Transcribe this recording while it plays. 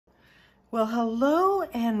Well, hello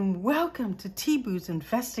and welcome to T-Boo's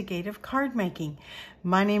Investigative Card Making.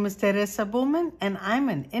 My name is Teresa Bullman and I'm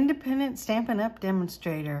an independent Stampin' Up!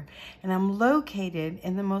 Demonstrator. And I'm located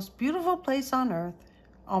in the most beautiful place on earth,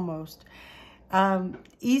 almost,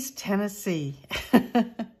 East Tennessee.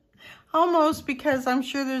 Almost, because I'm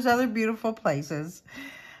sure there's other beautiful places.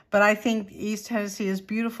 But I think East Tennessee is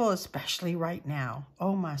beautiful, especially right now.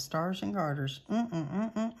 Oh, my stars and garters.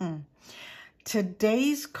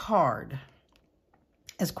 Today's card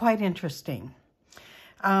is quite interesting.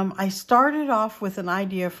 I started off with an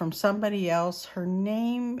idea from somebody else. Her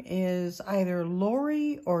name is either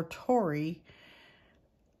Lori or Tori.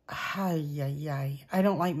 I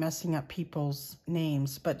don't like messing up people's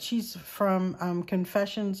names, but she's from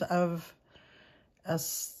Confessions of a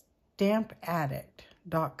Stamp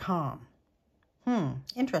Addict.com.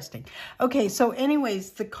 Interesting. Okay, so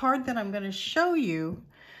anyways, the card that I'm going to show you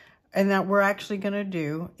and that we're actually going to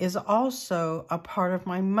do is also a part of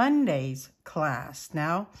my Mondays class.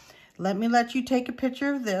 Now, let you take a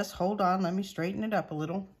picture of this. Hold on, let me straighten it up a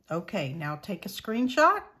little. Okay, now take a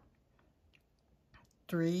screenshot.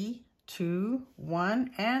 3, 2,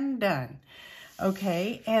 1, and done.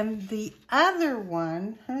 Okay, and the other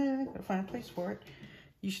one, I gotta find a place for it.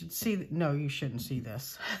 You should see, no, you shouldn't see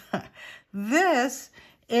this. This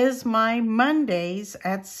is my Mondays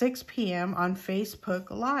at 6 p.m. on Facebook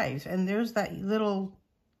Live. And there's that little,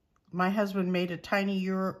 my husband made a tiny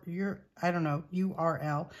URL.com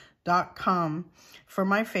for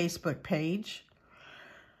my Facebook page.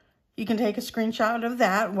 You can take a screenshot of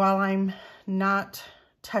that while I'm not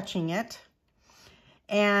touching it.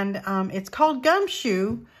 And it's called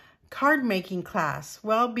Gumshoe Card Making Class.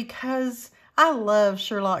 Well, because I love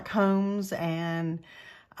Sherlock Holmes and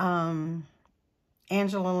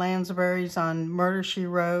Angela Lansbury's on Murder, She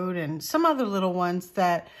Wrote, and some other little ones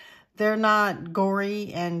that they're not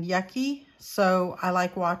gory and yucky. So I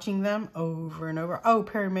like watching them over and over. Oh,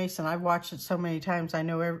 Perry Mason, I've watched it so many times. I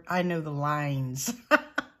know the lines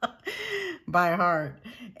by heart.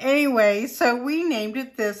 Anyway, so we named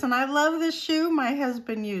it this, and I love this shoe my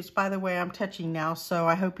husband used. By the way, I'm touching now, so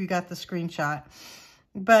I hope you got the screenshot.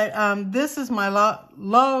 But this is my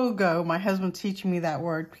logo. My husband's teaching me that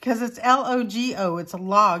word because it's L-O-G-O. It's a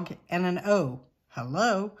log and an O.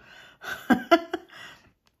 Hello.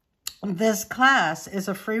 This class is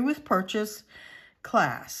a free with purchase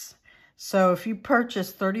class. So if you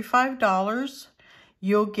purchase $35,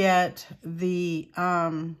 you'll get the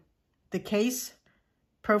case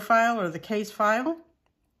profile or the case file.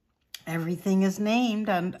 Everything is named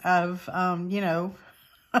of you know,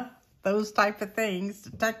 those type of things,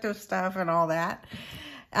 detective stuff and all that.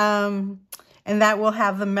 And that will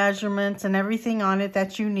have the measurements and everything on it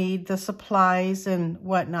that you need, the supplies and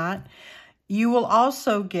whatnot. You will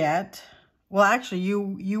also get, well, actually,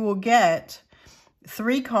 you will get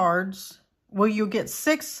 3 cards. Well, you'll get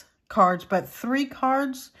 6 cards, but 3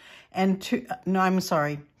 cards and 2, no, I'm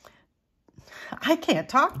sorry. I can't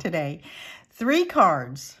talk today. 3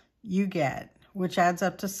 cards you get, which adds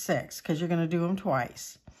up to 6 because you're going to do them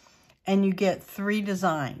twice. And you get 3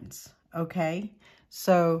 designs, okay?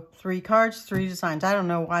 So 3 cards, 3 designs. I don't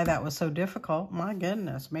know why that was so difficult. My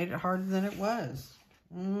goodness, made it harder than it was.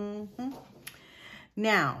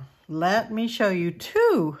 Now, let me show you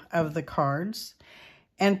 2 of the cards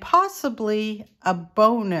and possibly a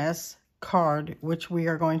bonus card, which we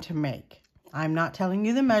are going to make. I'm not telling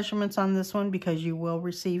you the measurements on this one because you will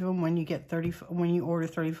receive them when you get when you order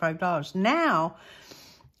 $35. Now,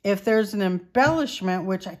 if there's an embellishment,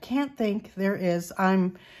 which I can't think there is, I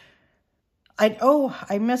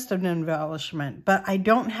missed an embellishment, but I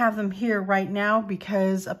don't have them here right now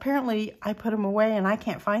because apparently I put them away and I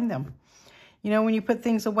can't find them. You know, when you put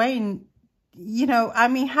things away and, you know, I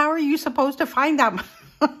mean, how are you supposed to find them?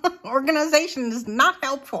 Organization is not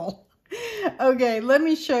helpful. Okay, let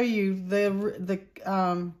me show you the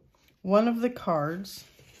one of the cards.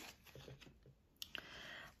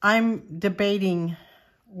 I'm debating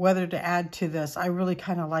whether to add to this. I really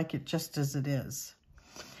kind of like it just as it is.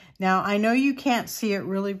 Now, I know you can't see it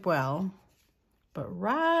really well, but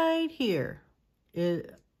right here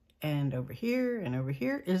and over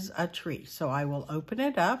here is a tree. So I will open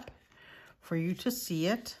it up for you to see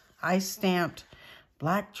it. I stamped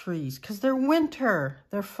black trees because they're winter.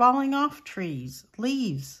 They're falling off trees,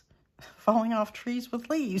 leaves, falling off trees with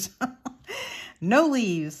leaves. No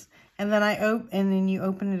leaves. And then you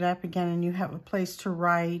open it up again and you have a place to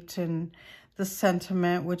write and the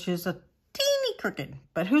sentiment, which is a teeny crooked.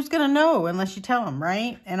 But who's going to know unless you tell them,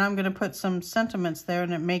 right? And I'm going to put some sentiments there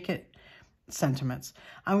and make it sentiments.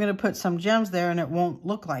 I'm going to put some gems there and it won't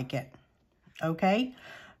look like it. Okay?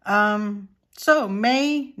 So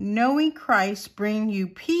may knowing Christ bring you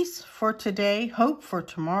peace for today, hope for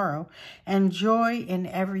tomorrow, and joy in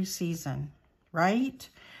every season, right?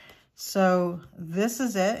 So this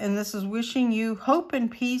is it, and this is wishing you hope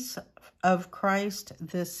and peace of Christ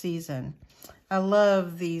this season. I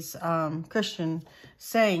love these Christian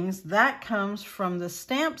sayings. That comes from the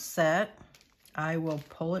stamp set. I will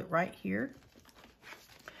pull it right here,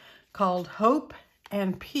 called Hope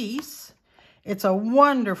and Peace. It's a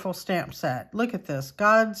wonderful stamp set. Look at this.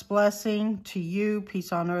 God's blessing to you,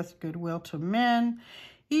 peace on earth, goodwill to men.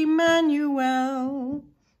 Emmanuel,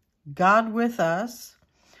 God with us.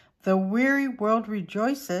 The weary world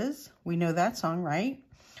rejoices. We know that song, right?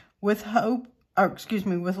 With hope,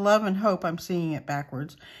 with love and hope. I'm seeing it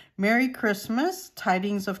backwards. Merry Christmas,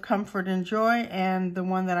 tidings of comfort and joy. And the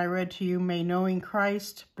one that I read to you, may knowing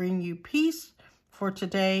Christ bring you peace for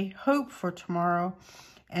today, hope for tomorrow,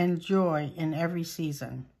 and joy in every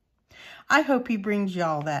season. I hope he brings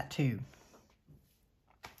y'all that too.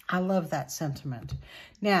 I love that sentiment.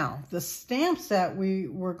 Now, the stamp set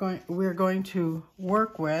we're going to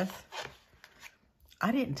work with.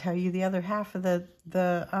 I didn't tell you the other half of the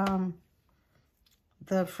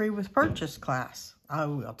free with purchase class. I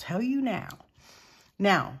will tell you now.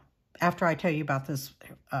 Now, after I tell you about this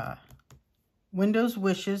Windows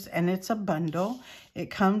Wishes, and it's a bundle. It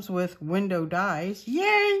comes with window dies.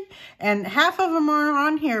 Yay! And half of them are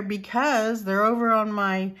on here because they're over on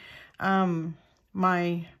my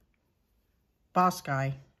my boss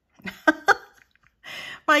guy.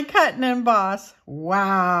 My cut and emboss.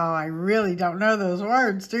 Wow, I really don't know those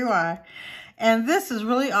words, do I? And this is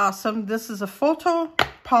really awesome. This is a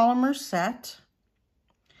photopolymer set.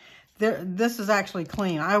 This is actually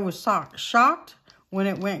clean. I was shocked when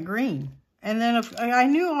it went green. And then I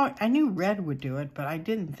knew red would do it, but I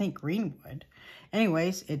didn't think green would.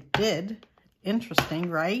 Anyways, it did. Interesting,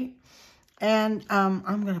 right? And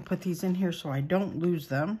I'm going to put these in here so I don't lose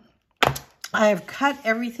them. I have cut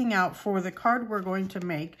everything out for the card we're going to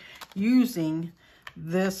make using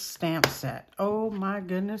this stamp set. Oh my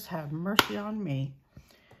goodness, have mercy on me.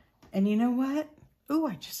 And you know what? Ooh,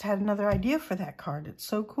 I just had another idea for that card. It's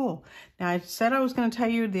so cool. Now, I said I was going to tell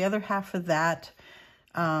you the other half of that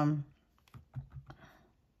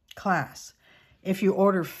class. If you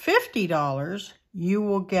order $50, you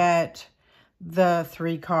will get the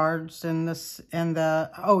 3 cards and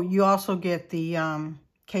you also get the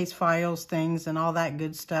case files things and all that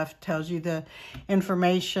good stuff. Tells you the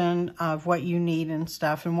information of what you need and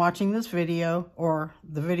stuff. And watching this video or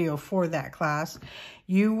the video for that class,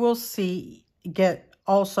 you will get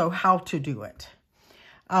also how to do it.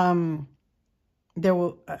 I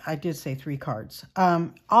did say 3 cards.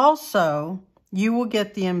 Also, you will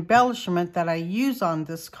get the embellishment that I use on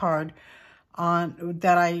this card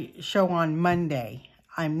that I show on Monday.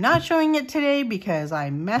 I'm not showing it today because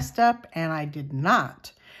I messed up and I did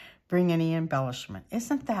not bring any embellishment.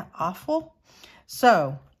 Isn't that awful?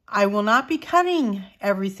 So I will not be cutting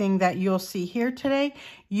everything that you'll see here today.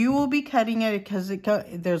 You will be cutting it because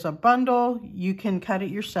there's a bundle. You can cut it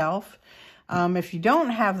yourself. If you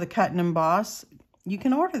don't have the cut and emboss, you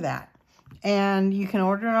can order that. And you can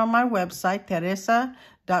order it on my website,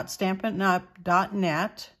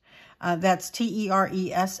 teresa.stampinup.net. That's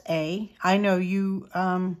Teresa. I know you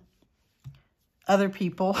other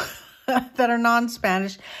people that are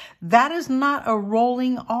non-Spanish, that is not a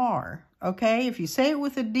rolling R, okay? If you say it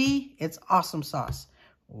with a D, it's awesome sauce.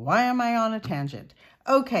 Why am I on a tangent?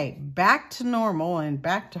 Okay, back to normal and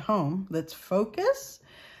back to home. Let's focus.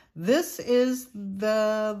 This is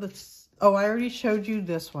oh, I already showed you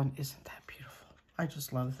this one. Isn't that beautiful? I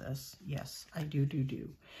just love this. Yes, I do.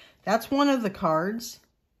 That's one of the cards.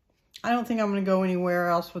 I don't think I'm going to go anywhere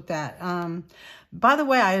else with that. By the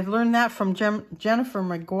way, I learned that from Jennifer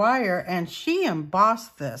McGuire, and she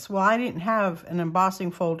embossed this. Well, I didn't have an embossing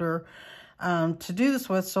folder to do this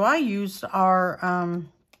with, so I used our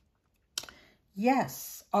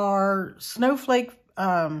Snowflake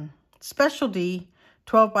Specialty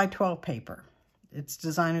 12 by 12 paper. It's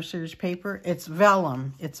designer series paper. It's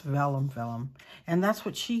vellum. It's vellum. And that's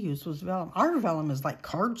what she used, was vellum. Our vellum is like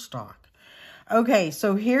cardstock. Okay,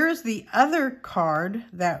 so here's the other card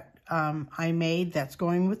that I made that's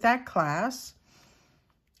going with that class.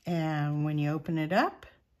 And when you open it up,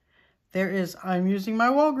 I'm using my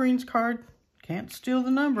Walgreens card. Can't steal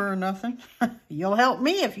the number or nothing. You'll help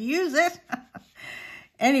me if you use it.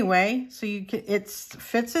 Anyway, so it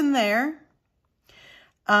fits in there.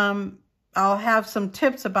 I'll have some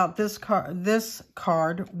tips about this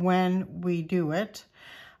card when we do it.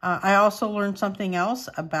 I also learned something else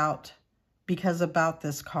about because about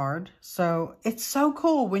this card. So it's so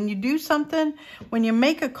cool. When you do something, when you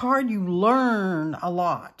make a card, you learn a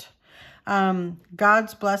lot.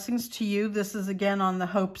 God's blessings to you. This is again on the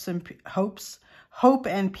hope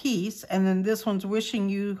and peace. And then this one's wishing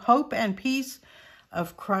you hope and peace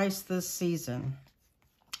of Christ this season.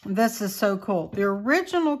 This is so cool. The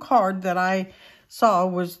original card that I saw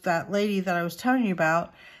was that lady that I was telling you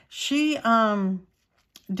about. She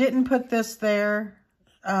didn't put this there.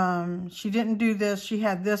 She didn't do this. She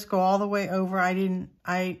had this go all the way over.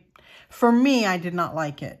 For me, I did not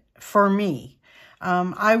like it. For me,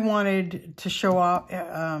 I wanted to show off,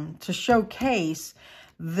 to showcase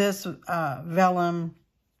this vellum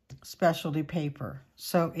specialty paper.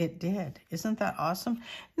 So it did. Isn't that awesome?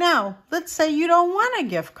 Now, let's say you don't want a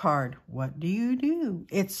gift card. What do?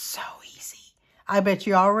 It's so easy. I bet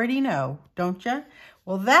you already know, don't you?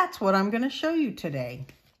 Well, that's what I'm going to show you today.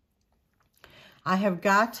 I have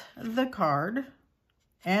got the card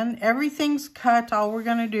and everything's cut. All we're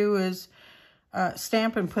going to do is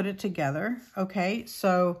stamp and put it together. Okay,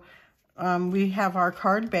 so we have our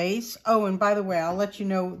card base. Oh, and by the way, I'll let you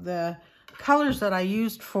know the colors that I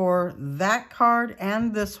used for that card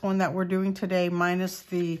and this one that we're doing today, minus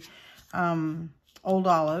the Old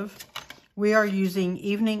Olive. We are using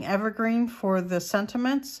Evening Evergreen for the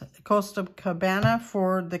sentiments, Costa Cabana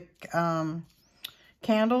for the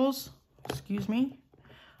candles. Excuse me,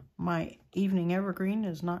 my Evening Evergreen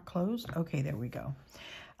is not closed. Okay, there we go.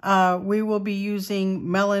 We will be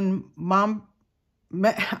using I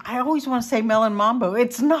always want to say Melon Mambo.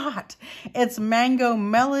 It's not. It's Mango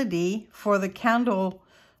Melody for the candle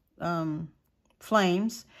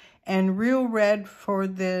flames and Real Red for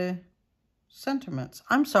the sentiments.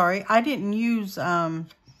 I'm sorry, I didn't use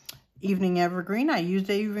Evening Evergreen. I used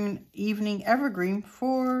Evening Evergreen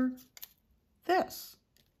for this.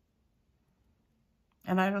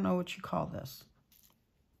 And I don't know what you call this.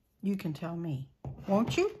 You can tell me,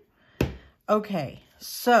 won't you? Okay,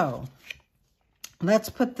 so let's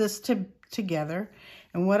put this together.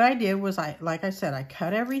 And what I did was, like I said, I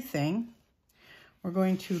cut everything. We're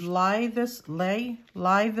going to lay this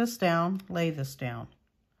down,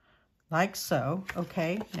 like so.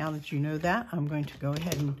 Okay, now that you know that, I'm going to go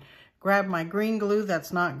ahead and grab my green glue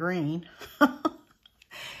that's not green.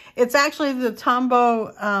 It's actually the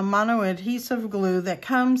Tombow mono adhesive glue that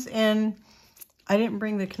comes in. I didn't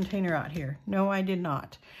bring the container out here. No, I did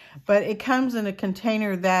not. But it comes in a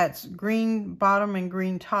container that's green bottom and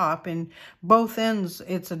green top. And both ends,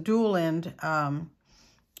 it's a dual end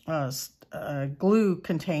glue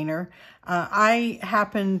container. I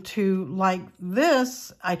happen to like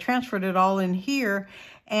this. I transferred it all in here.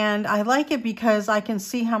 And I like it because I can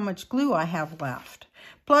see how much glue I have left.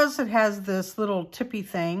 Plus, it has this little tippy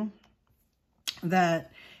thing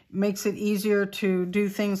that makes it easier to do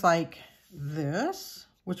things like this,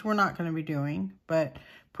 which we're not going to be doing, but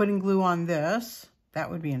putting glue on this, that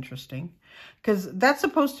would be interesting. Because that's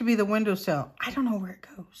supposed to be the windowsill. I don't know where it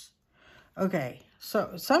goes. Okay,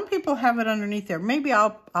 so some people have it underneath there. Maybe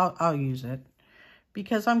I'll use it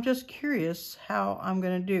because I'm just curious how I'm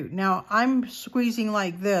going to do. Now, I'm squeezing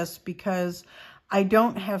like this because I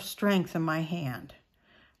don't have strength in my hand.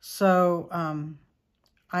 So,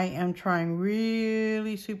 I am trying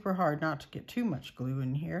really super hard not to get too much glue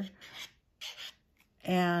in here.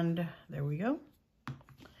 And there we go.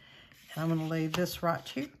 And I'm going to lay this right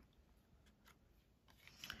here.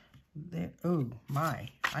 There. Oh, my.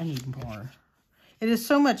 I need more. It is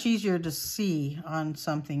so much easier to see on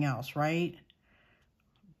something else, right?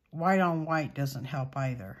 White on white doesn't help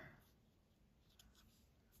either.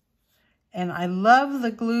 And I love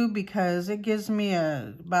the glue because it gives me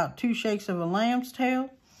about 2 shakes of a lamb's tail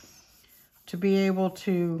to be able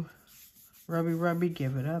to rubby,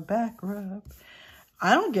 give it a back rub.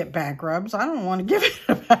 I don't get back rubs. I don't want to give it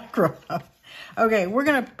a back rub. Okay, we're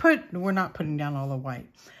not putting down all the white.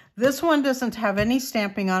 This one doesn't have any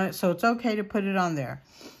stamping on it, so it's okay to put it on there.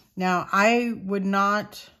 Now, I would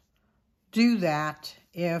not do that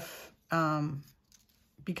if,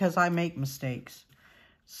 because I make mistakes.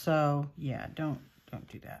 So, yeah, don't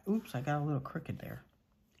do that. Oops, I got a little crooked there.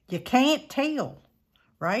 You can't tell,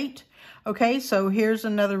 right? Okay, so here's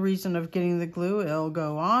another reason of getting the glue. It'll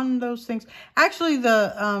go on those things. Actually,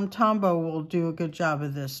 the Tombow will do a good job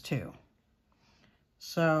of this too.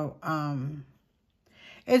 So,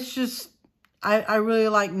 it's just, I really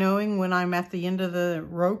like knowing when I'm at the end of the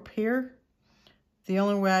rope here. The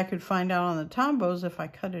only way I could find out on the Tombow is if I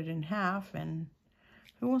cut it in half, and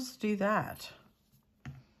who wants to do that?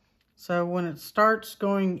 So when it starts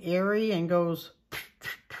going airy and goes,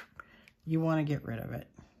 you want to get rid of it.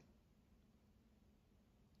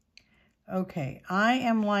 Okay, I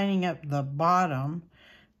am lining up the bottom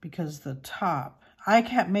because the top, I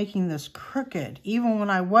kept making this crooked. Even when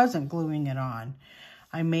I wasn't gluing it on,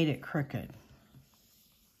 I made it crooked.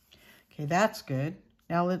 Okay, that's good.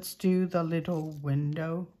 Now let's do the little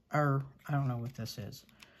window, or I don't know what this is.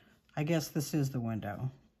 I guess this is the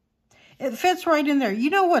window. It fits right in there. You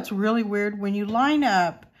know what's really weird? When you line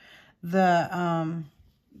up the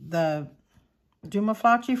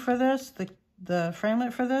Dumaflachi for this, the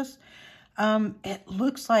framelit for this, it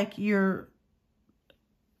looks like you're,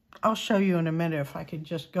 I'll show you in a minute if I could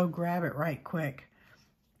just go grab it right quick.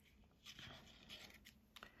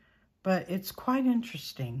 But it's quite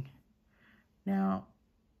interesting. Now,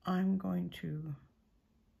 I'm going to,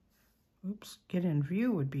 oops, get in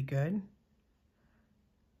view would be good.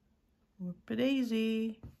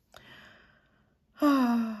 Whoop-a-daisy.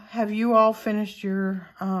 Have you all finished your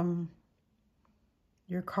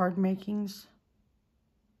card makings?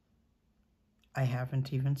 I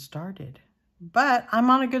haven't even started. But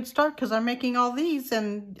I'm on a good start because I'm making all these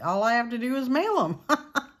and all I have to do is mail them.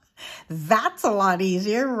 That's a lot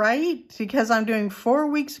easier, right? Because I'm doing 4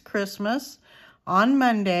 weeks of Christmas on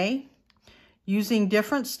Monday using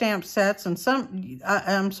different stamp sets and some,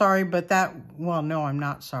 I'm sorry, but that, well, no, I'm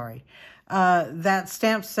not sorry. That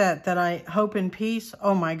stamp set that I Hope in Peace,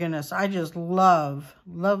 oh my goodness, I just love,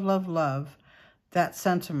 love, love, love that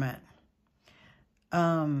sentiment.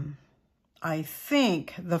 I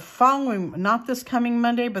think the following, not this coming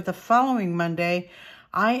Monday, but the following Monday,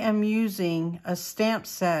 I am using a stamp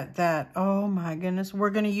set that, oh my goodness, we're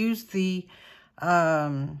going to use the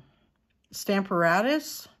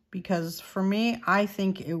Stamparatus because for me, I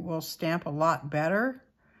think it will stamp a lot better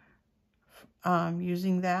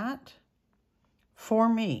using that for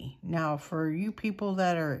me. Now, for you people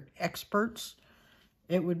that are experts,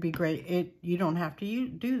 it would be great. You don't have to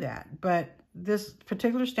do that, but this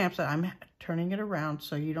particular stamp set, I'm turning it around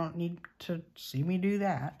so you don't need to see me do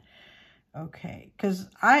that. Okay, because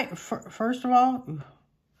first of all,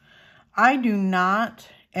 I do not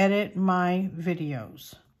edit my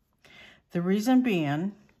videos. The reason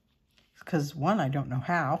being, because one, I don't know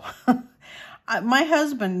how. My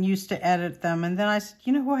husband used to edit them, and then I said,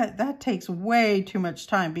 you know what, that takes way too much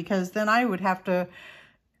time, because then I would have to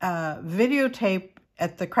videotape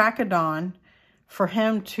at the crack of dawn for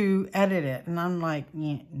him to edit it. And I'm like,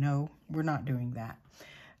 yeah, no, we're not doing that.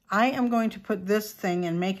 I am going to put this thing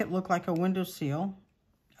and make it look like a windowsill.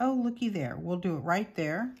 Oh, looky there. We'll do it right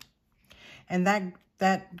there. And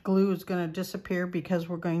that glue is going to disappear because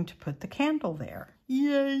we're going to put the candle there.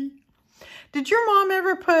 Yay. Did your mom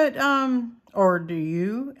ever put, or do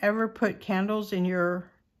you ever put candles in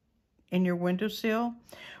your windowsill?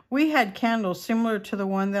 We had candles similar to the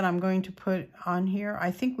one that I'm going to put on here.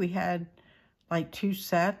 I think we had like 2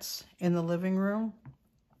 sets in the living room.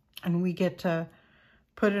 And we get to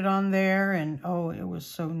put it on there, and oh, it was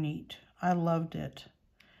so neat. I loved it.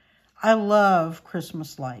 I love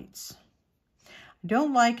Christmas lights. I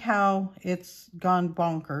don't like how it's gone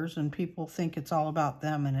bonkers and people think it's all about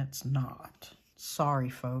them, and it's not. Sorry,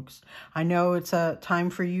 folks. I know it's a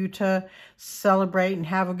time for you to celebrate and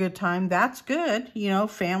have a good time. That's good. You know,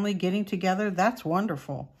 family getting together, that's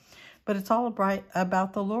wonderful. But it's all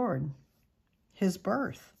about the Lord, his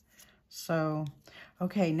birth. So,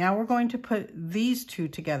 okay, now we're going to put these two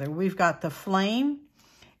together. We've got the flame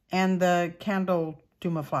and the candle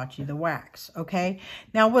Dumaflachi, the wax, okay?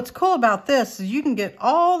 Now, what's cool about this is you can get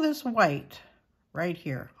all this white right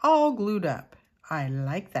here, all glued up. I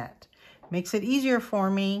like that. Makes it easier for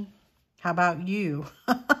me. How about you?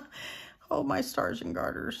 Oh, my stars and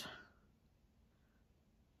garters.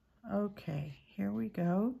 Okay, here we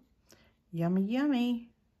go. Yummy, yummy.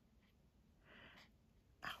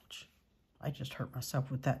 Ouch. I just hurt myself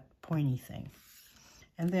with that pointy thing.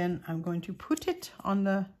 And then I'm going to put it on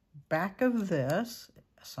the back of this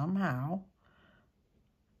somehow.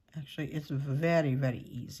 Actually, it's very, very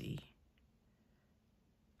easy.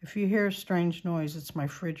 If you hear a strange noise, it's my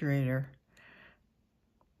refrigerator.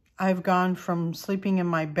 I've gone from sleeping in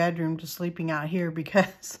my bedroom to sleeping out here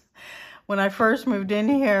because when I first moved in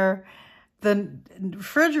here, the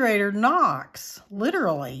refrigerator knocks,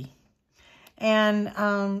 literally.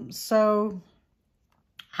 And so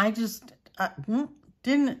I just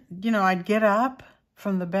didn't, you know, I'd get up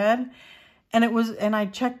from the bed and I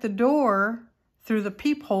checked the door through the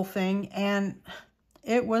peephole thing, and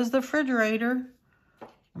it was the refrigerator.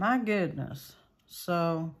 My goodness.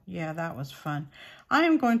 So yeah, that was fun. I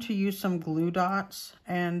am going to use some glue dots,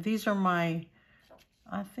 and these are my,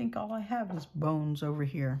 I think all I have is bones over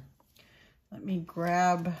here. Let me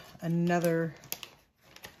grab another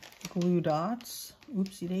glue dots.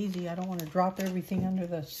 Oopsie daisy, I don't want to drop everything under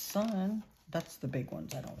the sun. That's the big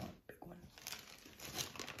ones. I don't want big ones.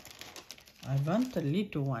 I want the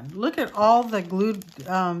little one. Look at all the glue,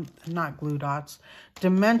 not glue dots,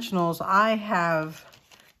 dimensionals I have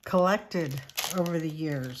collected over the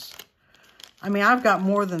years. I mean, I've got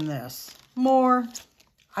more than this. More.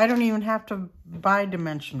 I don't even have to buy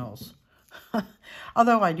dimensionals.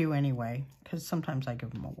 Although I do anyway, because sometimes I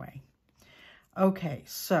give them away. Okay,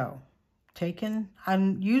 so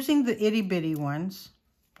I'm using the itty bitty ones.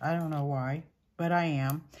 I don't know why, but I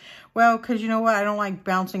am. Well, because you know what? I don't like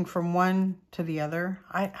bouncing from one to the other.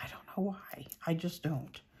 I don't know why. I just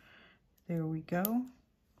don't. There we go.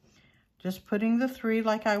 Just putting the 3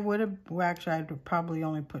 like I would have. Well, actually, I'd probably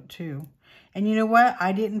only put 2. And you know what?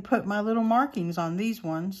 I didn't put my little markings on these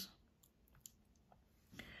ones.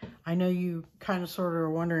 I know you kind of sort of are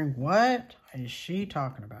wondering, what is she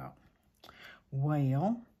talking about?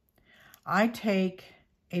 Well, I take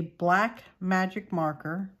a black magic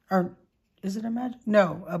marker, or is it a magic?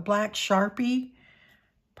 No, a black Sharpie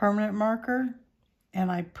permanent marker,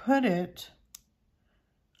 and I put it,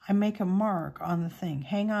 I make a mark on the thing.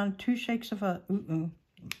 Hang on, 2 shakes of a, I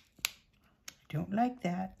don't like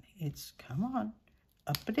that. It's, come on,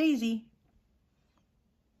 up a daisy.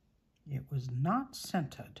 It was not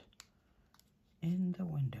centered in the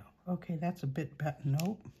window. Okay, that's a bit better.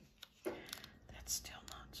 Nope. That's still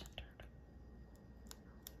not centered.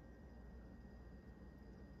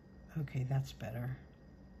 Okay, that's better.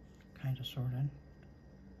 Kind of, sort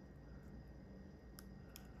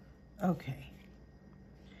of. Okay.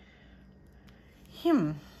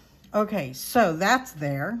 Okay, so that's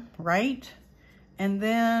there, right? And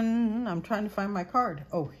then I'm trying to find my card.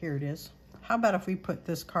 Oh, here it is. How about if we put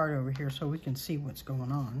this card over here so we can see what's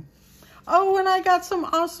going on? Oh, and I got some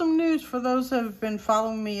awesome news for those that have been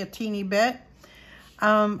following me a teeny bit.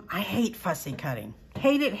 I hate fussy cutting.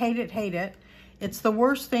 Hate it, hate it, hate it. It's the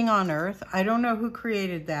worst thing on earth. I don't know who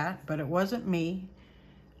created that, but it wasn't me.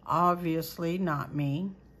 Obviously not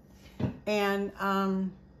me. And,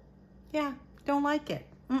 yeah, don't like it.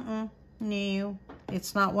 No,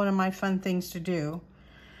 it's not one of my fun things to do.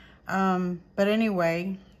 But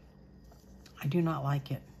anyway, I do not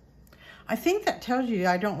like it. I think that tells you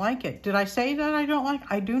I don't like it. Did I say that I don't like it?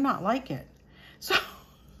 I do not like it. So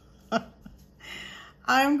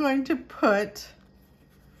I'm going to put,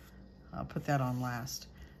 I'll put that on last.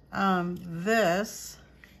 This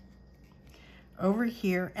over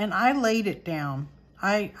here, and I laid it down.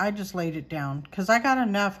 I just laid it down because I got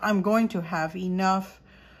enough. I'm going to have enough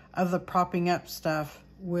of the propping up stuff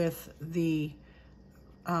with the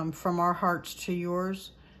From Our Hearts to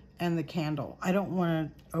Yours and the candle. I don't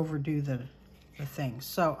want to overdo the thing.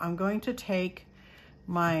 So I'm going to take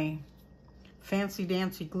my fancy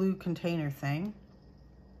dancy glue container thing,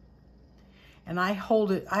 and I hold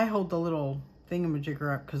the little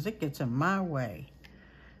thingamajigger up because it gets in my way.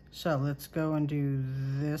 So let's go and do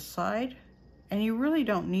this side. And you really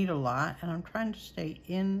don't need a lot, and I'm trying to stay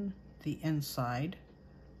in the inside.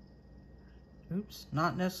 Oops,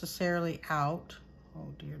 not necessarily out.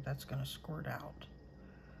 Oh dear, that's gonna squirt out.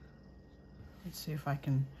 Let's see if I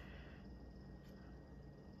can,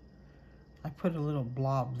 I put a little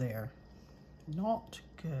blob there. Not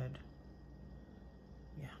good.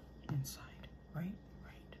 Yeah, inside, right?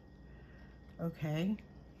 Right. Okay.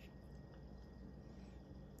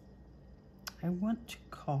 I want to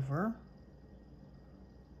cover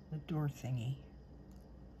the door thingy,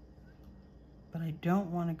 but I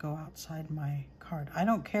don't want to go outside my card. I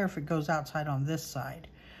don't care if it goes outside on this side.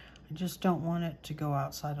 I just don't want it to go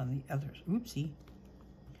outside on the others. Oopsie.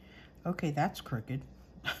 Okay, that's crooked.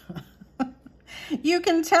 You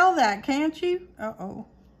can tell that, can't you? Uh-oh.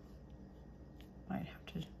 Might have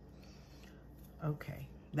to. Okay,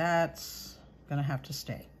 that's gonna have to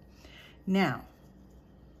stay. Now,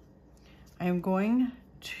 I am going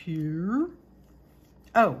to,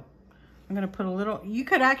 oh, I'm gonna put a little, you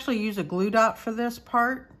could actually use a glue dot for this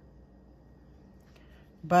part,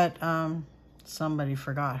 but somebody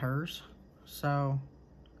forgot hers. So,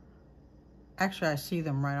 actually I see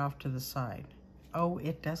them right off to the side. Oh,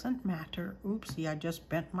 it doesn't matter. Oopsie, I just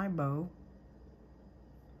bent my bow.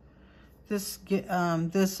 This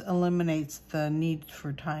eliminates the need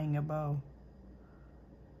for tying a bow.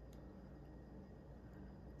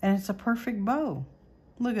 And it's a perfect bow.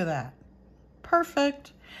 Look at that.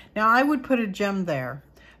 Perfect. Now I would put a gem there,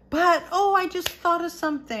 but oh, I just thought of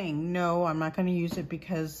something. No, I'm not going to use it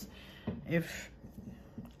because if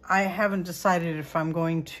I haven't decided if I'm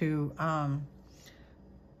going to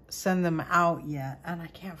send them out yet, and I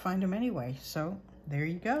can't find them anyway. So there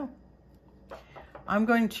you go. I'm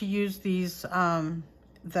going to use these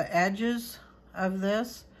the edges of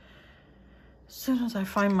this. As soon as I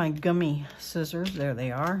find my gummy scissors, there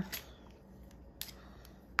they are.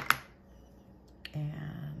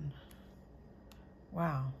 And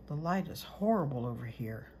wow, the light is horrible over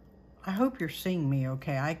here. I hope you're seeing me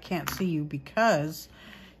okay. I can't see you because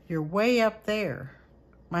you're way up there.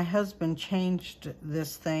 My husband changed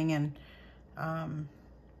this thing, and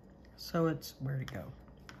so it's, where'd it go?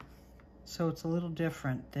 So it's a little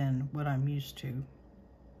different than what I'm used to.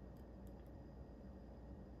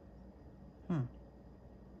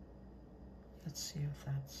 Let's see if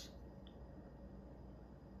that's,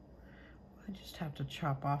 I just have to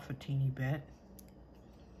chop off a teeny bit.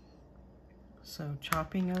 So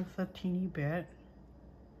chopping of a teeny bit.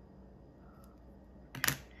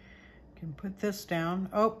 Okay. Can put this down.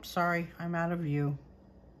 Oh, sorry, I'm out of view.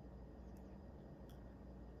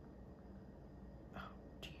 Oh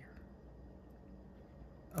dear.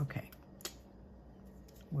 Okay.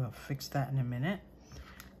 We'll fix that in a minute.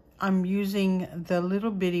 I'm using the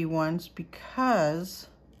little bitty ones because,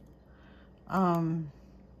 wow,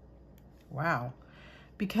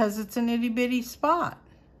 because it's an itty bitty spot.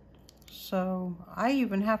 So I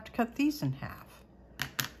even have to cut these in half.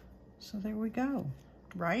 So there we go,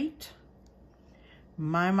 right?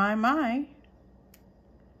 My.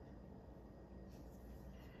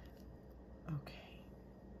 Okay.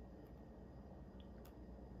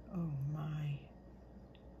 Oh my.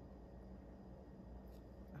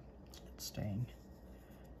 It's staying.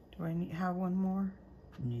 Do I have one more?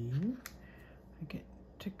 No. I get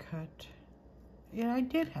to cut. Yeah, I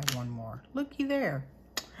did have one more. Looky there.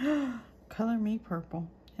 Color me purple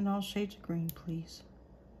in all shades of green, please.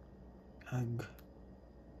 Ugh.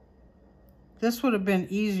 This would have been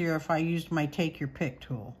easier if I used my take your pick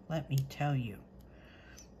tool, let me tell you,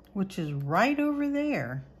 which is right over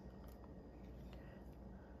there.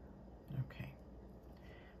 Okay.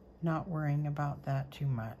 Not worrying about that too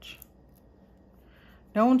much.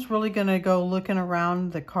 No one's really going to go looking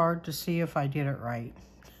around the card to see if I did it right.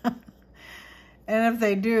 And if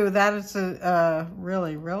they do, that is a,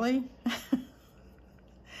 really?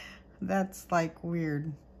 That's like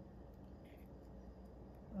weird.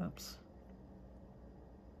 Oops.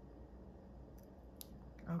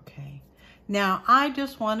 Okay. Now, I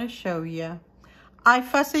just want to show you. I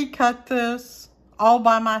fussy cut this all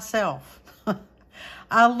by myself.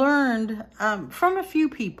 I learned from a few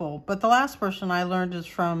people, but the last person I learned is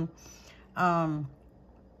from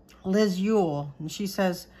Liz Yule. And she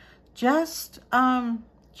says, just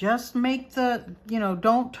make the,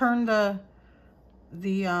 don't turn the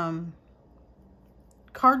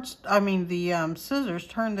scissors,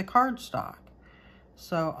 turn the cardstock.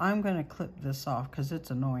 So I'm going to clip this off because it's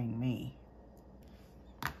annoying me.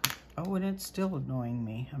 Oh, and it's still annoying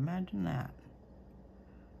me. Imagine that.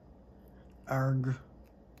 Arg.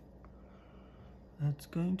 That's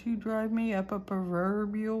going to drive me up a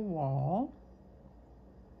proverbial wall.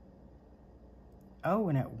 Oh,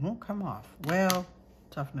 and it won't come off. Well,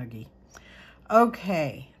 tough noogie.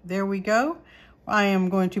 Okay, there we go. I am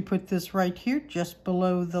going to put this right here, just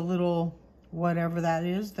below the little, whatever that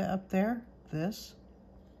is up there, this.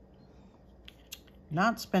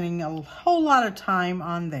 Not spending a whole lot of time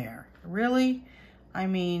on there. Really? I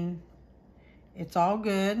mean, it's all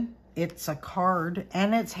good. It's a card,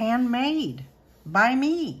 and it's handmade by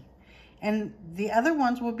me. And the other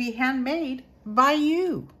ones will be handmade by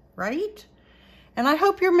you, right? And I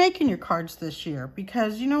hope you're making your cards this year,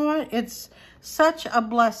 because you know what? It's such a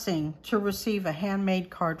blessing to receive a handmade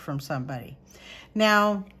card from somebody.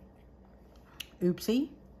 Now, oopsie,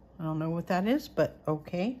 I don't know what that is, but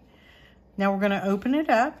okay. Now we're going to open it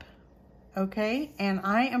up, okay? And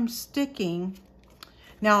I am sticking,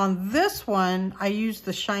 now on this one, I use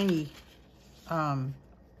the shiny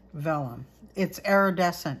vellum. It's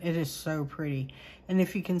iridescent. It is so pretty. And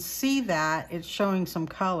if you can see that, it's showing some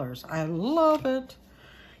colors. I love it.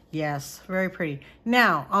 Yes, very pretty.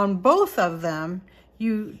 Now, on both of them,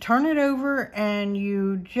 you turn it over and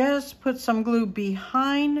you just put some glue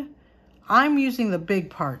behind. I'm using the big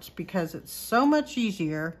parts because it's so much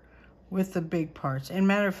easier with the big parts. And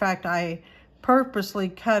matter of fact, I purposely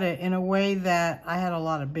cut it in a way that I had a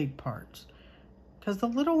lot of big parts. Because the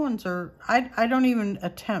little ones are, I don't even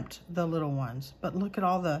attempt the little ones. But look at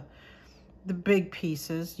all the big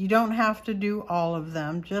pieces. You don't have to do all of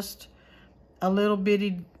them. Just a little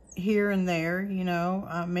bitty here and there, you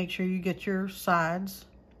know. Make sure you get your sides.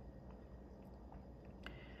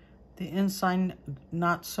 The inside,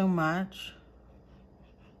 not so much.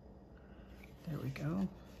 There we go.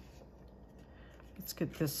 Let's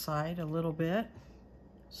get this side a little bit.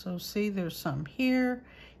 So see, there's some here.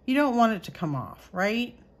 You don't want it to come off,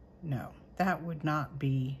 right? No, that would not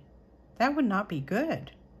be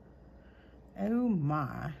good. Oh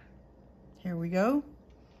my. Here we go.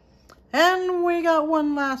 And we got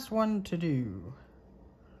one last one to do.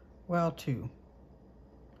 Well, two.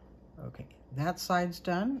 Okay, that side's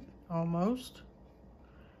done, almost.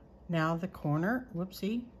 Now the corner,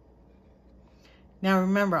 whoopsie. Now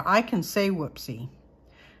remember, I can say whoopsie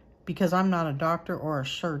because I'm not a doctor or a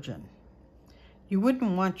surgeon. You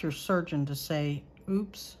wouldn't want your surgeon to say,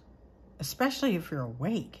 oops, especially if you're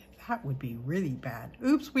awake. That would be really bad.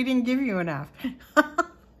 Oops, we didn't give you enough.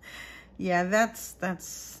 Yeah, that's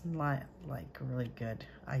like a really good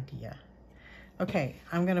idea. Okay,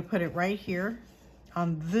 I'm gonna put it right here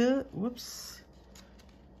on the, whoops,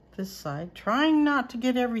 this side, trying not to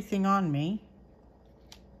get everything on me.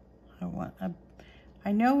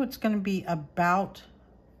 I know it's gonna be about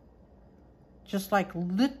just like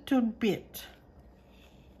little bit.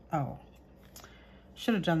 Oh,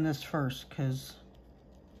 should have done this first because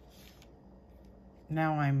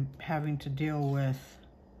now I'm having to deal with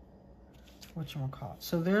whatchamacallit.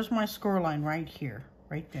 So there's my score line right here,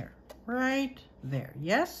 right there.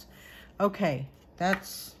 Yes? Okay,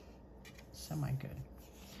 that's semi-good.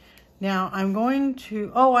 Now I'm going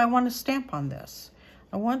to, oh, I want to stamp on this.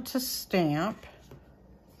 I want to stamp,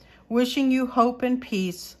 wishing you hope and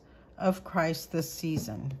peace of Christ this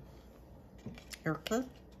season. Okay.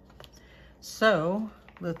 So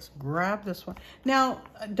let's grab this one. Now,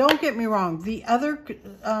 don't get me wrong. The other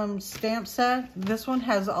stamp set, this one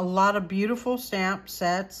has a lot of beautiful stamp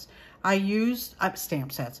sets. I used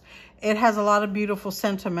stamp sets. It has a lot of beautiful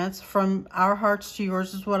sentiments. From Our Hearts to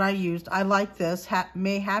Yours is what I used. I like this.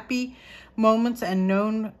 May happy moments and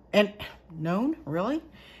known, really?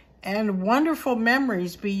 And wonderful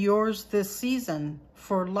memories be yours this season.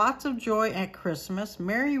 For lots of joy at Christmas.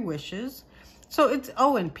 Merry wishes. So it's,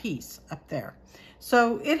 oh, and peace up there.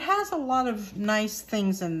 So it has a lot of nice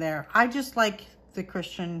things in there. I just like the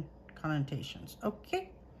Christian connotations. Okay.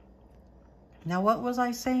 Now, what was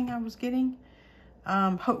I saying I was getting?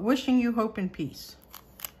 Wishing you hope and peace.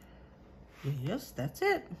 Yes, that's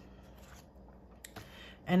it.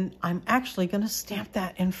 And I'm actually going to stamp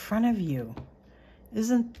that in front of you.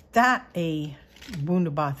 Isn't that a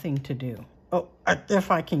wunderbar thing to do? Oh,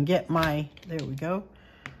 if I can get my, there we go,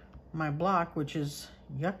 my block, which is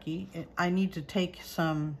yucky. I need to take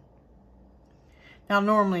some, now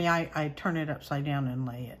normally I turn it upside down and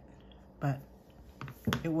lay it, but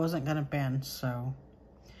it wasn't going to bend, so.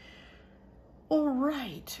 All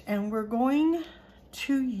right, and we're going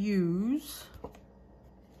to use,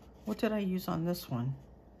 what did I use on this one?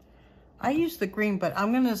 I used the green, but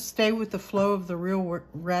I'm going to stay with the flow of the real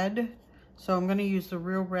red. So I'm going to use the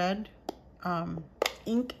real red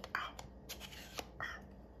ink.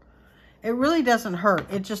 It really doesn't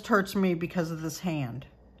hurt. It just hurts me because of this hand.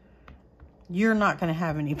 You're not going to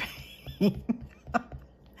have any pain.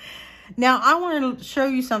 Now, I want to show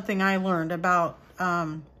you something I learned about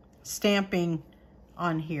stamping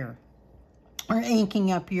on here, or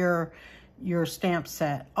inking up your stamp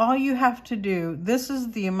set. All you have to do, this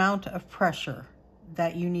is the amount of pressure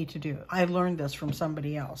that you need to do. I learned this from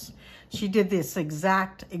somebody else. She did this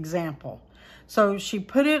exact example. So she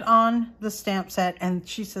put it on the stamp set and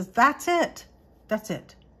she says, that's it. That's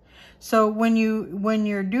it. So when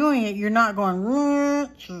you're doing it, you're not going,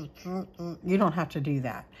 you don't have to do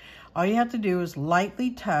that. All you have to do is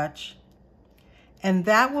lightly touch, and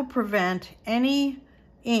that will prevent any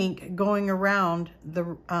ink going around the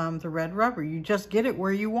red rubber. You just get it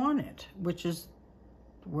where you want it, which is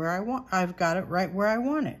where I've got it right where I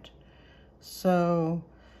want it. So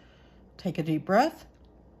take a deep breath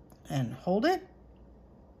and hold it.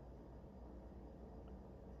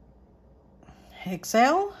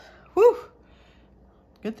 Exhale. Whew.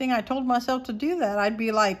 Good thing I told myself to do that. I'd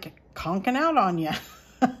be like conking out on you.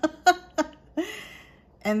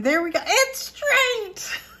 And there we go. It's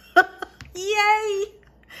straight. Yay.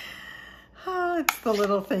 Oh, it's the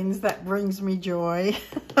little things that brings me joy.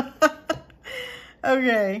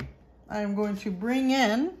 Okay, I'm going to bring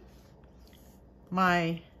in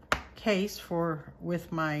my case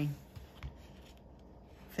with my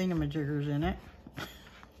thingamajiggers in it.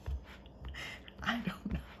 I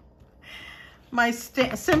don't know. My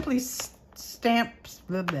Simply Stamps,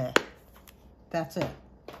 blah, blah. That's it.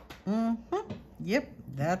 Yep,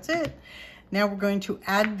 that's it. Now we're going to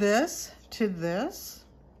add this to this,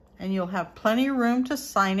 and you'll have plenty of room to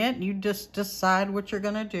sign it. You just decide what you're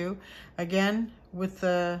gonna do. Again, with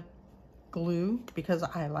the glue, because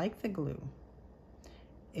I like the glue.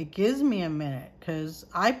 It gives me a minute, because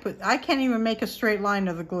I can't even make a straight line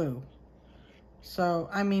of the glue. So,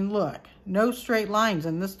 I mean, look, no straight lines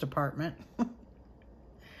in this department.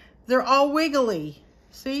 They're all wiggly.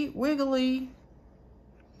 See? Wiggly.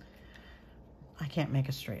 I can't make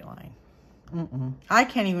a straight line. I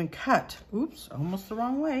can't even cut. Oops, almost the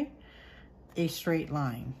wrong way. A straight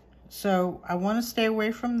line. So I want to stay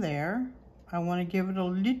away from there. I want to give it a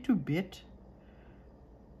little bit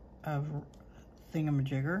of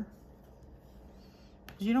thingamajigger.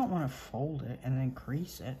 You don't want to fold it and then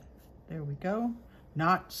crease it. There we go.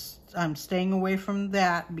 I'm staying away from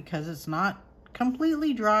that because it's not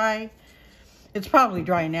completely dry. It's probably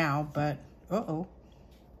dry now, but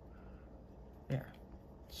there,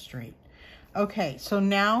 straight. Okay, so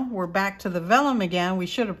now we're back to the vellum again. We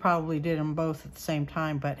should have probably did them both at the same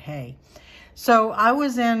time, but hey. So I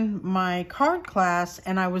was in my card class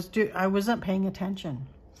and I wasn't paying attention.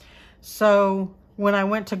 So when I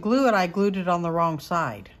went to glue it, I glued it on the wrong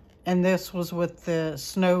side. And this was with the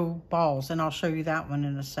snow balls, and I'll show you that one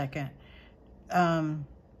in a second.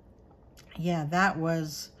 Yeah, that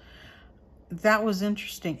was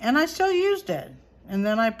interesting. And I still used it. And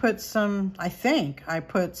then I put some, I think I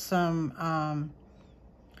put some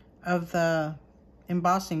of the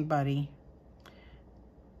embossing buddy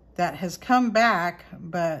that has come back,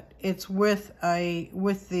 but it's with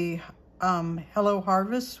the Hello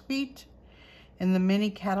Harvest suite in the mini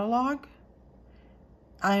catalog.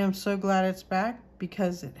 I am so glad it's back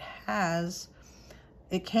because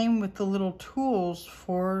it came with the little tools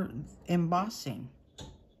for embossing.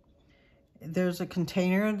 There's a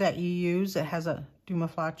container that you use. It has a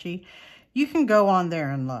Dumaflaci. You can go on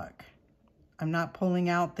there and look. I'm not pulling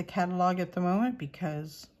out the catalog at the moment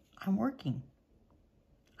because I'm working.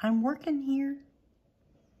 I'm working here.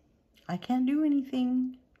 I can't do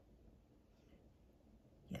anything.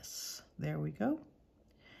 Yes, there we go.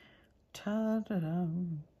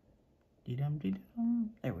 Ta-da-dum. Dee-dum-dee-dum.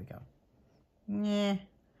 There we go. Yeah,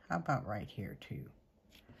 how about right here too?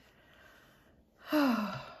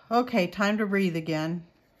 Okay, time to breathe again.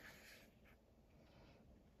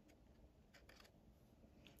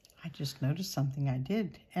 I just noticed something I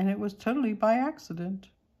did, and it was totally by accident.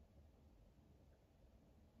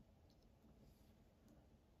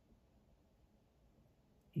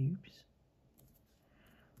 Oops.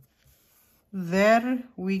 There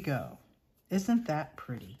we go. Isn't that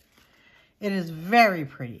pretty? It is very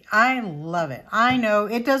pretty. I love it. I know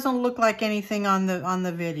it doesn't look like anything on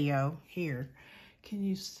the video here. Can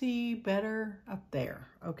you see better up there?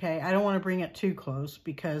 Okay, I don't want to bring it too close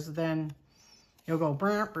because then you'll go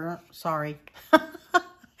brr, brr. Sorry.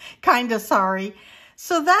 Kind of sorry.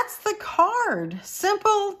 So that's the card.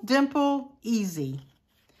 Simple, dimple, easy.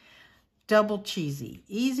 Double cheesy.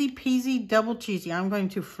 Easy peasy, double cheesy. I'm going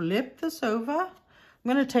to flip this over.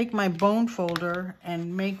 I'm going to take my bone folder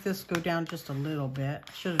and make this go down just a little bit.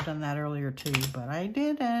 I should have done that earlier too, but I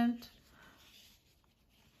didn't.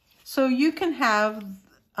 So you can have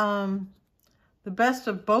the best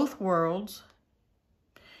of both worlds.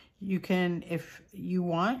 You can, if you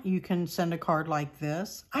want, you can send a card like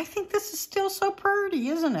this. I think this is still so pretty,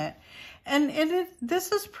 isn't it? And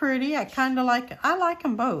this is pretty. I kind of like it. I like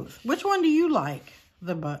them both. Which one do you like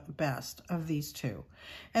the best of these two?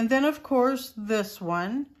 And then, of course, this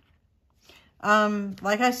one.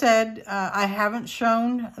 Like I said, I haven't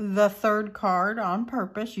shown the third card on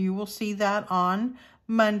purpose. You will see that on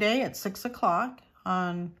Monday at 6 o'clock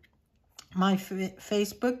on my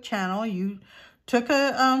Facebook channel. You took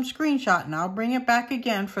a screenshot, and I'll bring it back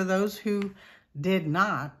again for those who did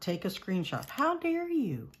not take a screenshot. How dare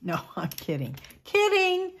you? No, I'm kidding.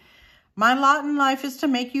 Kidding. My lot in life is to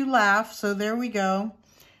make you laugh, so there we go.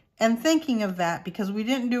 And thinking of that, because we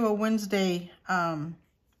didn't do a Wednesday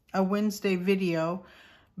video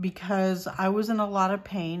because I was in a lot of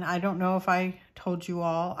pain. I don't know if I told you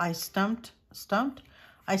all. I stubbed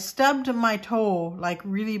my toe like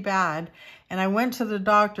really bad, and I went to the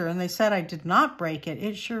doctor and they said I did not break it.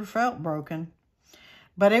 It sure felt broken,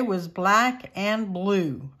 but it was black and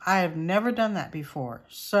blue. I have never done that before,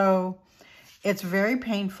 so it's very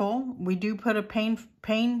painful. We do put a pain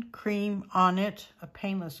cream on it, a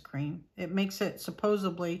painless cream. It makes it,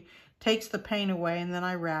 supposedly takes the pain away, and then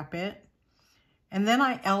I wrap it and then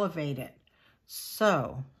I elevate it.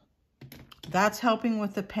 So that's helping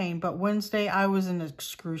with the pain. But Wednesday, I was in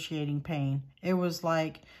excruciating pain. It was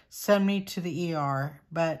like, send me to the ER.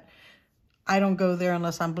 But I don't go there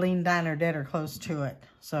unless I'm bleeding, dying, or dead or close to it.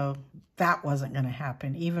 So that wasn't going to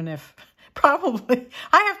happen. Even if probably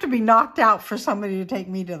I have to be knocked out for somebody to take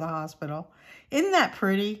me to the hospital. Isn't that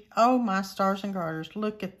pretty? Oh, my stars and garters.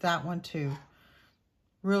 Look at that one too.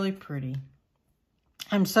 Really pretty.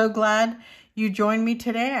 I'm so glad you joined me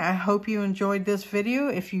today. I hope you enjoyed this video.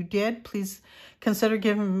 If you did, please consider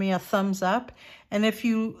giving me a thumbs up. And if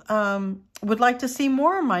you would like to see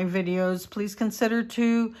more of my videos, please consider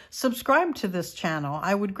to subscribe to this channel.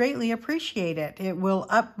 I would greatly appreciate it. It will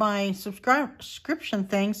up my subscription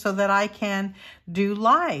thing so that I can do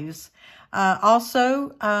lives. Also,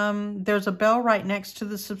 there's a bell right next to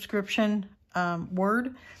the subscription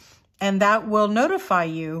word, and that will notify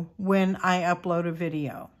you when I upload a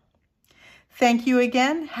video. Thank you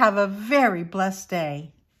again. Have a very blessed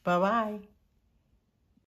day. Bye-bye.